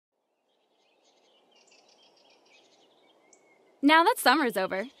Now that summer's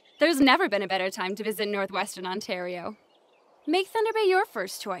over, there's never been a better time to visit Northwestern Ontario. Make Thunder Bay your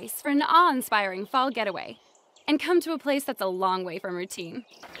first choice for an awe-inspiring fall getaway, and come to a place that's a long way from routine.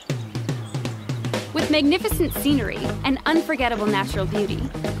 With magnificent scenery and unforgettable natural beauty,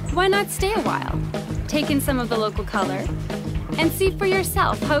 why not stay a while, take in some of the local color, and see for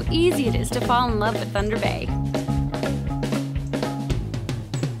yourself how easy it is to fall in love with Thunder Bay.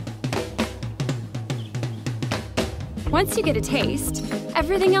 Once you get a taste,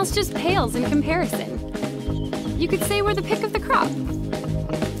 everything else just pales in comparison. You could say we're the pick of the crop.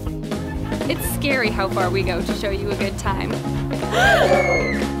 It's scary how far we go to show you a good time.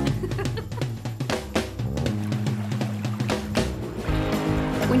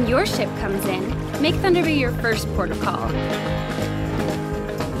 When your ship comes in, make Thunder Bay your first port of call.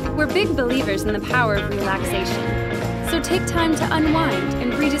 We're big believers in the power of relaxation, so take time to unwind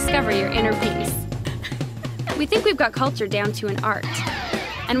and rediscover your inner peace. We think we've got culture down to an art,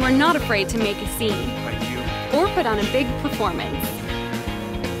 and we're not afraid to make a scene or put on a big performance.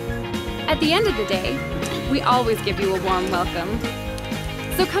 At the end of the day, we always give you a warm welcome.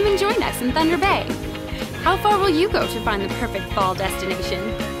 So come and join us in Thunder Bay. How far will you go to find the perfect fall destination?